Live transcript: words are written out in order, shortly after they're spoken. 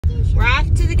We're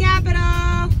off to the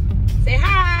Capitol. Say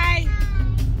hi.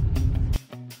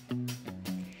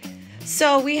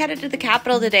 So we headed to the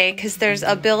Capitol today because there's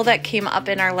a bill that came up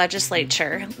in our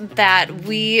legislature that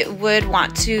we would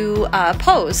want to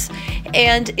oppose.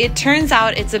 And it turns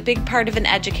out it's a big part of an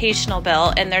educational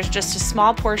bill, and there's just a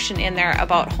small portion in there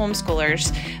about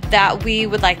homeschoolers that we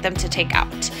would like them to take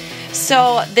out.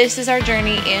 So this is our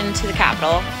journey into the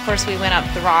Capitol. Of course, we went up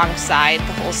the wrong side,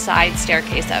 the whole side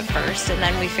staircase at first, and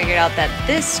then we figured out that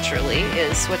this truly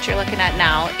is what you're looking at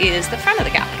now is the front of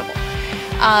the Capitol.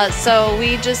 So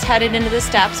we just headed into the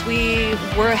steps.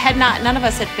 None of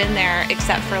us had been there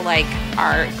except for like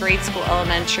our grade school,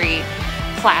 elementary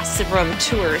classroom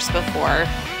tours before.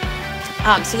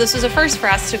 So this was a first for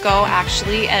us to go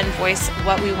actually and voice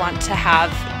what we want to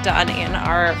have done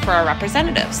for our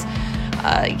representatives.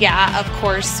 Yeah, of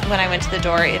course, when I went to the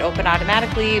door, it opened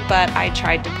automatically, but I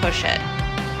tried to push it.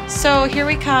 So here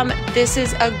we come. This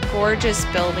is a gorgeous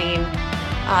building.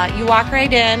 You walk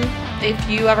right in. If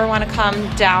you ever want to come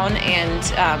down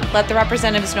and let the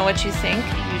representatives know what you think,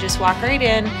 you just walk right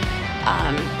in.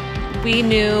 We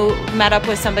met up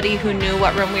with somebody who knew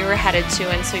what room we were headed to,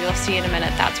 and so you'll see in a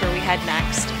minute that's where we head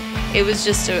next. It was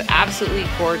just an absolutely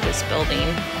gorgeous building.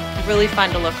 Really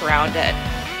fun to look around it.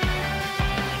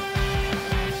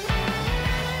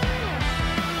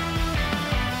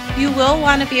 You will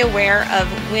want to be aware of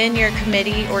when your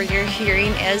committee or your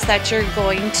hearing is that you're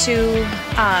going to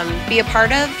be a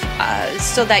part of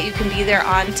so that you can be there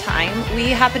on time. We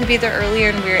happened to be there earlier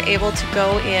and we were able to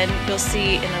go in. You'll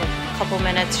see in a couple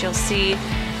minutes, you'll see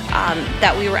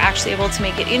that we were actually able to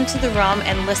make it into the room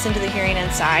and listen to the hearing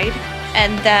inside.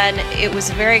 And then it was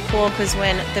very cool because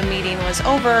when the meeting was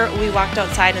over, we walked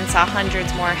outside and saw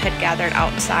hundreds more had gathered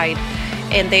outside,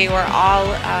 and they were all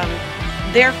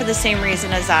there for the same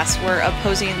reason as us. We're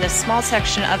opposing this small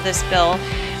section of this bill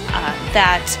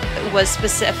that was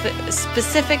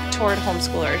specific toward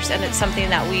homeschoolers, and it's something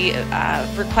that we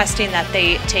requesting that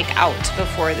they take out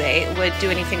before they would do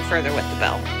anything further with the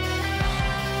bill.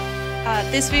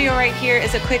 This video right here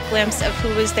is a quick glimpse of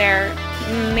who was there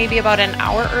maybe about an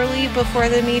hour early before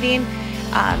the meeting,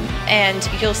 and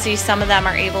you'll see some of them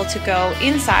are able to go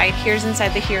inside. Here's inside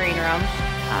the hearing room.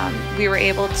 We were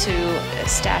able to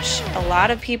stash a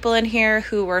lot of people in here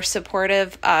who were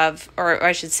supportive of, or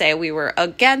I should say, we were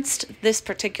against this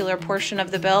particular portion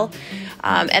of the bill.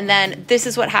 And then this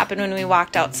is what happened when we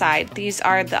walked outside. These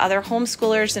are the other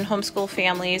homeschoolers and homeschool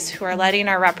families who are letting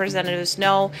our representatives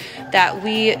know that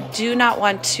we do not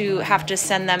want to have to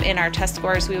send them in our test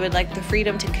scores. We would like the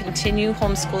freedom to continue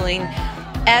homeschooling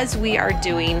as we are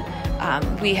doing.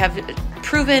 We have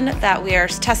proven that our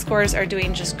test scores are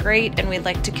doing just great, and we'd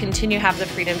like to continue have the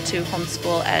freedom to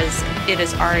homeschool as it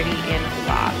is already in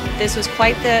law. This was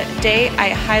quite the day. I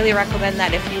highly recommend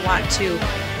that if you want to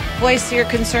voice your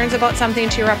concerns about something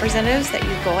to your representatives, that you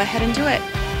go ahead and do it.